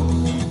goes up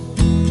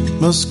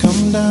must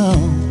come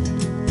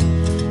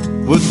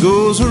down. What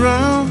goes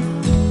around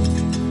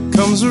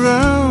comes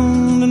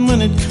around, and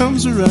when it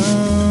comes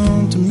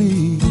around to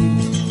me,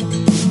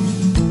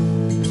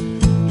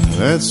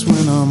 that's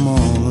when I'm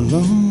all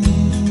alone.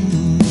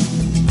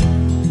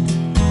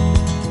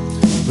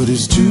 But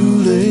it's too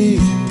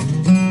late,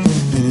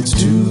 and it's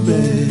too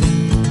bad.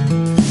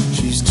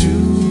 She's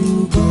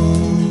too gone.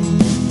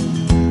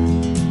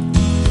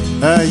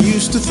 I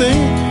used to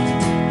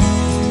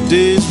think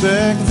days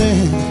back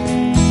then,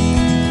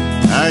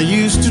 I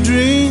used to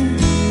dream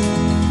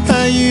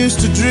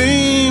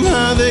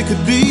how they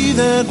could be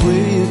that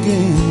way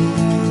again.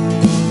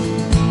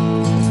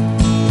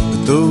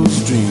 But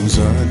those dreams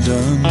are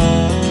done,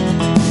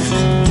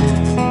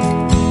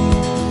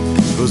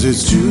 'cause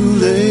it's too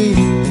late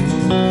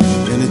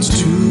and it's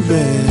too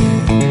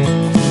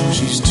bad.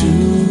 She's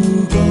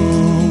too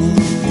gone.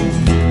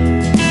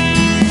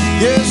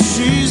 Yes,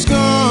 she's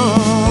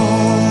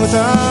gone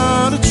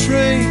without a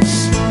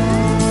trace,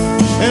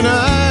 and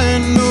I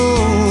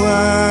know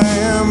I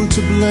am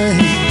to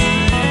blame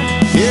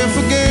if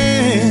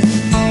again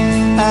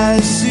I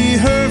see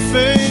her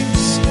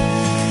face.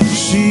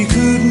 She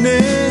could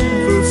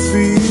never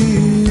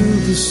feel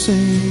the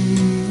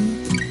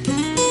same.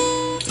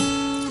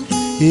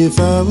 If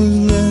I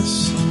was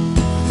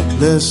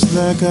less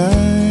like I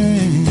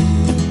am,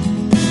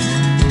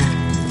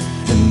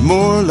 and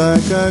more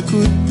like I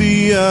could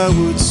be, I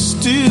would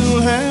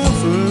still have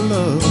her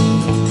love,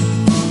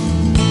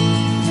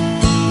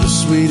 the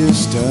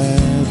sweetest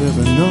I've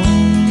ever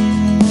known.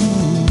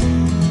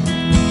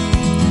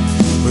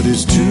 But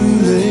it's too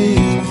late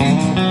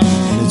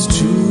and it's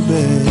too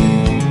bad.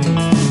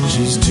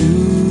 She's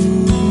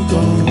too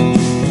gone.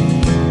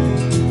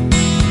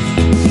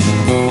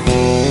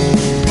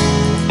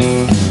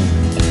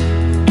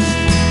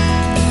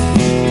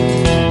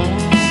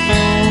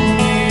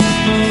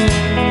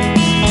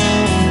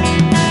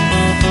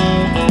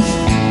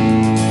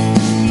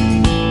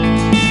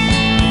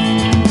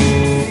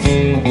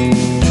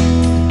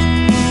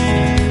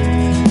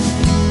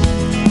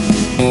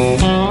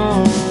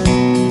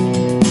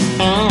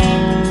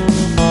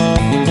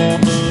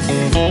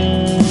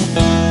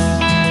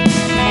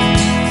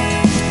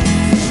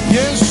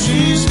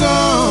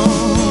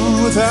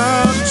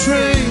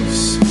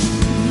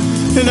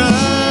 And I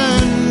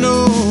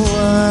know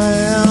I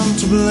am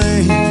to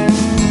blame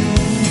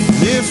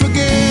if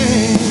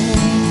again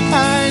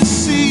I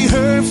see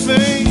her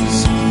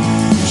face.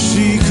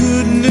 She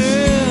could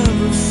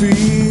never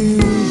feel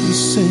the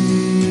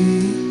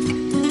same.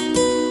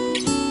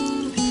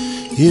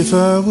 If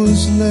I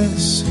was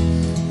less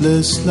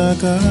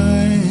like I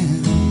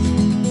am,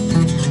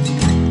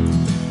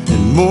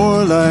 and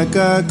more like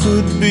I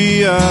could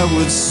be, I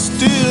would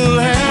still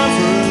have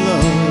her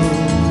love,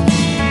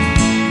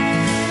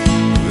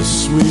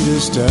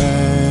 sweetest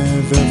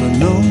I've ever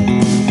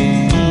known.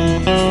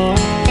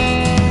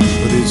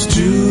 But it's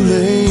too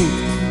late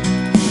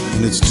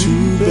and it's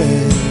too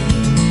bad.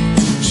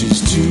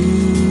 She's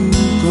too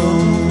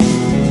gone.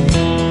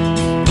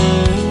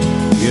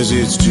 Yes,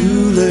 it's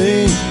too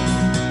late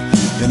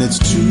and it's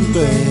too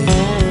bad.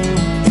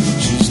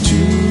 She's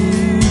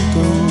too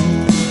gone.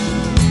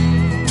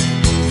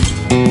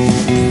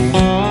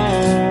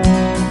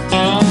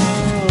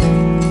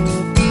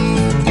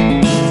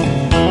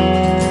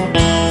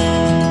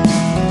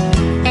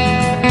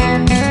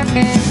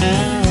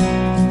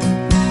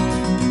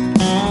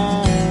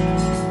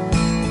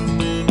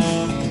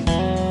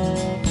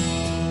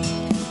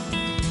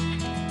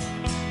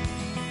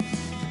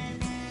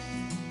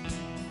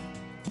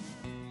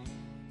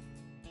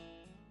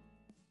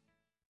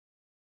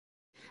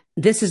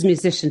 This is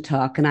Musician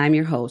Talk, and I'm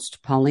your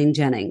host, Pauline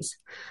Jennings.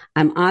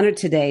 I'm honored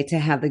today to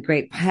have the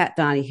great Pat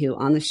Donohue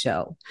on the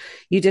show.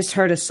 You just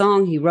heard a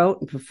song he wrote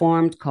and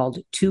performed called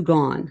Too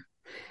Gone.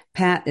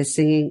 Pat is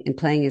singing and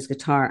playing his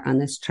guitar on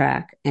this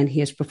track, and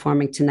he is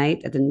performing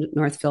tonight at the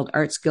Northfield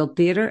Arts Guild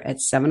Theater at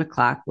 7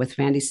 o'clock with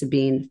Randy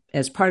Sabine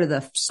as part of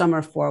the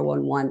Summer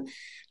 411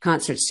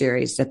 concert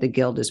series that the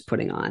Guild is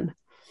putting on.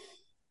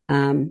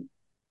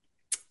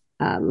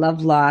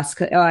 Love Lost.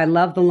 Oh, I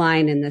love the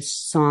line in this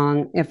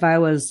song. If I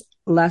was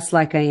less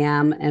like I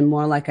am and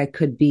more like I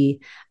could be,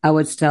 I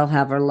would still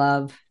have her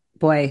love.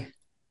 Boy,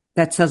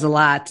 that says a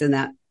lot in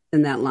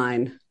that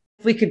line.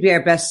 If we could be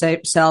our best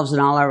selves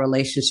in all our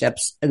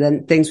relationships,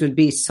 then things would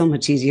be so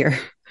much easier.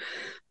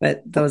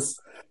 But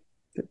that's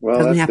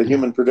the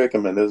human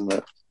predicament, isn't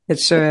it? It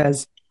sure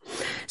is.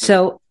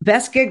 So,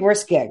 best gig,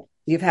 worst gig.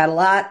 You've had a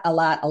lot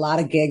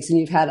of gigs, and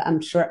you've had, I'm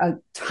sure, a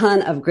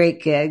ton of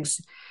great gigs.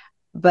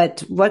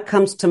 But what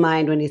comes to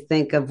mind when you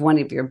think of one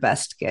of your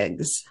best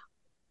gigs?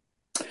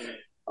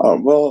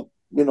 Well,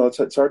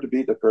 it's hard to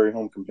beat the Prairie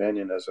Home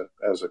Companion as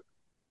a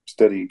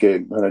steady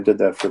gig, and I did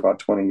that for about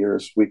 20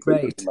 years weekly.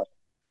 Right.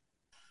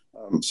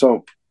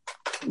 So,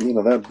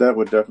 that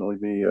would definitely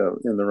be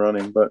in the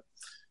running. But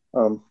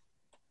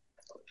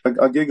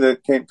a gig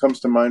that comes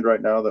to mind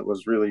right now that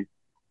was really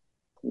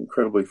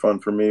incredibly fun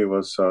for me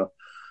was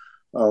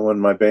when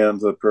my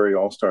band, the Prairie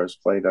All-Stars,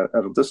 played at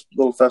this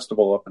little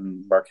festival up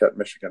in Marquette,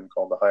 Michigan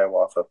called the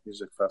Hiawatha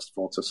Music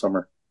Festival. It's a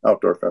summer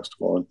outdoor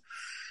festival.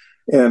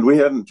 And we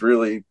hadn't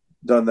really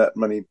done that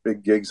many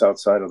big gigs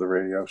outside of the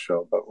radio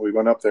show, but we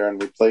went up there and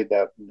we played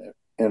that,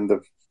 and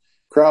the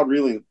crowd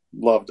really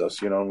loved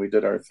us, and we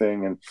did our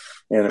thing, and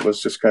it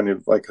was just kind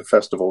of like a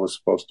festival is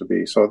supposed to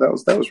be. So that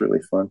was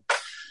really fun.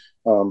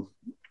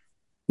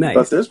 Nice.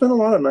 But there's been a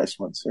lot of nice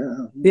ones.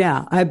 Yeah.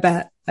 Yeah, I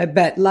bet.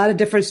 A lot of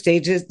different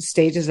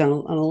stages on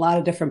a lot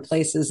of different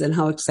places, and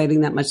how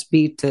exciting that must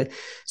be to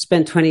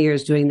spend 20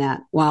 years doing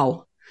that.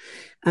 Wow.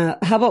 How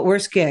about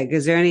worst gig?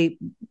 Is there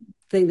anything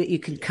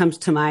that comes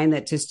to mind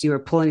that just you were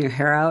pulling your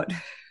hair out?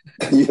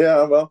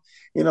 Yeah, well,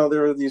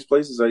 there were these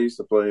places I used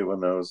to play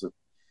when I was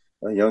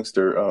a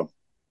youngster,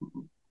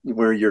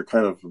 where you're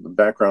kind of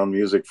background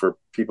music for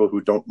people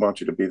who don't want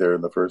you to be there in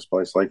the first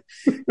place, like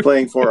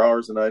playing 4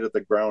 hours a night at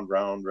the Ground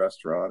Round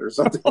restaurant or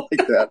something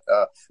like that.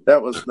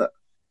 That was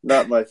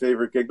not my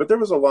favorite gig, but there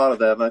was a lot of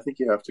that, and I think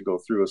you have to go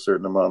through a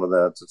certain amount of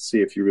that to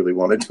see if you really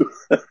want to do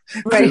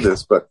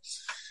this. But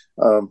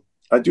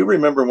I do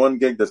remember one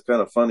gig that's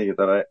kind of funny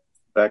that I,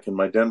 back in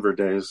my Denver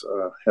days,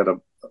 had a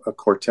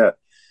quartet.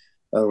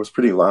 It was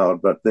pretty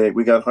loud, but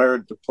we got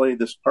hired to play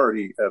this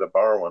party at a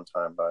bar one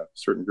time by a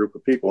certain group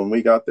of people. And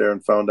we got there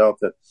and found out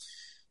that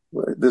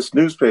this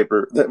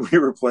newspaper that we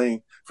were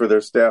playing for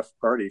their staff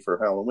party for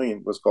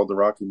Halloween was called the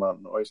Rocky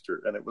Mountain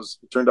Oyster. And it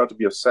turned out to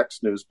be a sex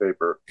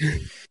newspaper.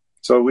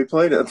 So we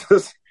played at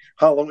this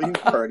Halloween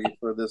party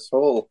for this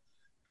whole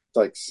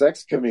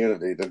sex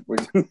community that we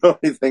didn't know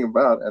anything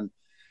about. And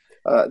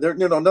there,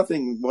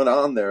 nothing went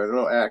on there. There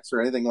were no acts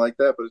or anything like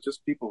that, but it's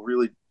just people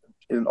really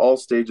in all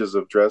stages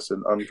of dress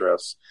and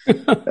undress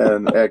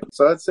and act.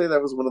 So I'd say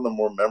that was one of the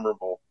more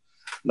memorable,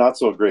 not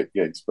so great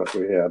gigs, but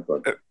we had.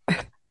 But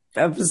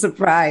that was a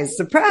surprise.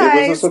 It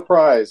was a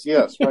surprise.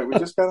 Yes, right. We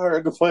just got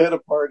hired to play at a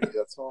party.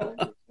 That's all.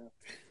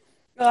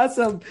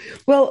 Awesome.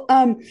 Well,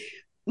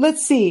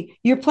 let's see.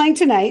 You're playing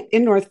tonight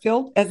in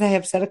Northfield, as I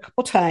have said a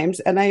couple times,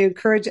 and I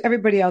encourage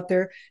everybody out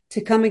there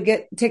to come and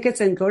get tickets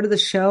and go to the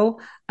show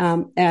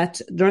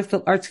at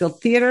Northfield Arts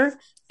Guild Theater.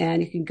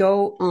 And you can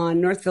go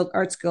on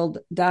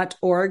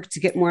northfieldartsguild.org to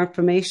get more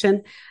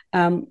information.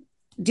 Do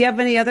you have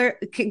any other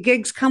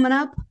gigs coming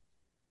up?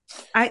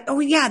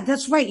 Yeah,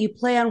 that's right. You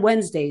play on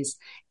Wednesdays.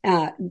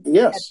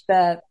 Yes.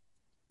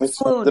 It's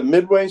the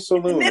Midway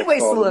Saloon. Midway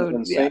Saloon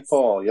in St.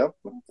 Paul. Yep.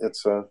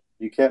 It's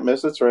you can't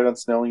miss it. It's right on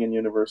Snelling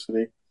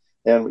University.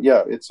 And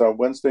yeah, it's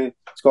Wednesday.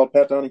 It's called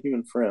Pat Donohue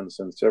and Friends,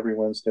 and it's every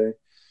Wednesday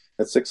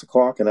at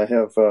 6:00. And I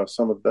have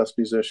some of the best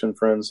musician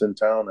friends in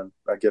town, and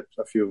I get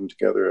a few of them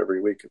together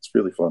every week. It's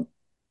really fun.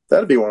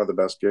 That'd be one of the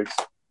best gigs.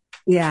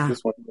 Yeah.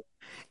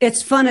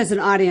 It's fun as an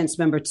audience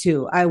member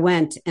too. I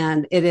went,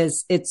 and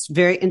it's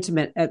very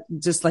intimate,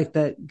 just like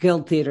the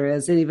Guild Theater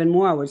is, and even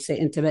more, I would say,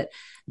 intimate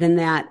than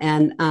that.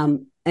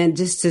 And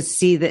just to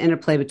see the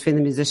interplay between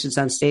the musicians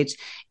on stage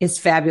is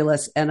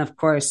fabulous. And of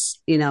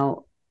course,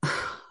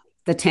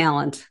 the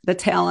talent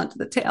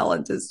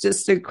is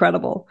just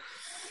incredible.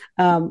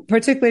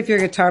 Particularly if you're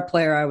a guitar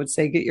player, I would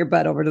say get your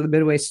butt over to the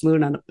Midway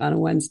Saloon on a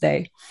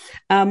Wednesday.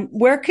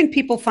 Where can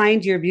people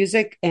find your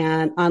music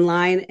and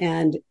online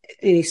and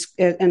a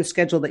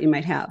schedule that you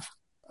might have?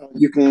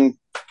 You can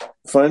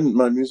find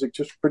my music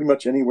just pretty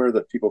much anywhere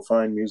that people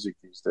find music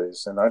these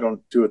days. And I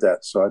don't do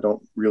that, so I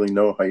don't really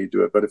know how you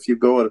do it. But if you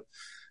go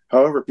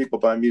however people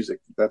buy music,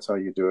 that's how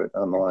you do it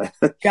online.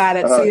 Got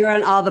it. So you're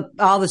on all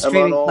the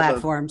streaming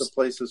platforms. The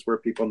places where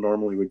people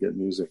normally would get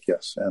music,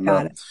 yes. And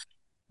got it.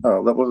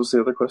 What was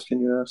the other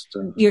question you asked?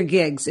 Your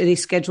gigs, any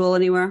schedule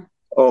anywhere?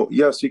 Oh,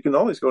 yes. You can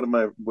always go to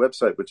my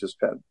website, which is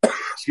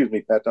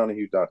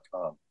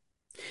patdonohue.com.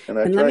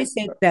 And let me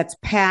say that's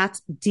Pat,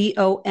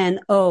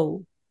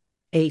 Donohue,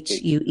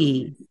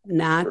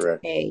 not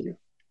correct. A.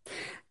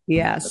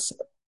 Yes.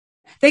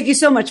 Thank you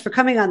so much for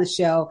coming on the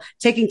show,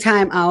 taking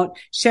time out,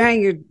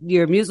 sharing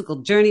your musical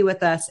journey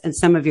with us and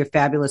some of your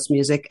fabulous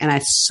music. And I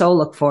so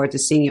look forward to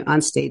seeing you on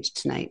stage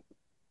tonight.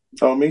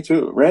 Oh, me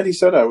too. Randy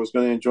said I was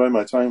going to enjoy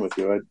my time with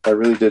you. I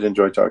really did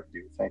enjoy talking to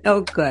you. Thank you.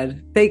 Oh,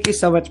 good. Thank you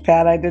so much,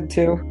 Pat. I did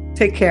too.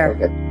 Take care.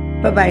 Okay.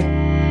 Bye-bye.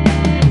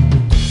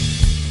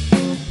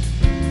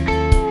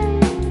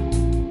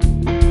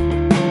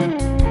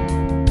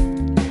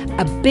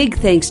 A big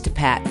thanks to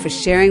Pat for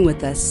sharing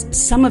with us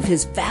some of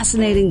his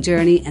fascinating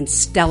journey and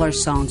stellar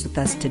songs with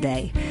us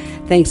today.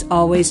 Thanks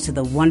always to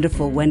the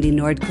wonderful Wendy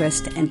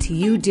Nordquist and to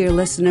you, dear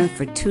listener,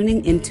 for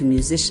tuning into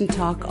Musician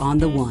Talk on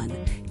the One,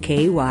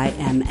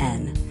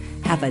 KYMN.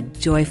 Have a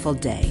joyful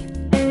day.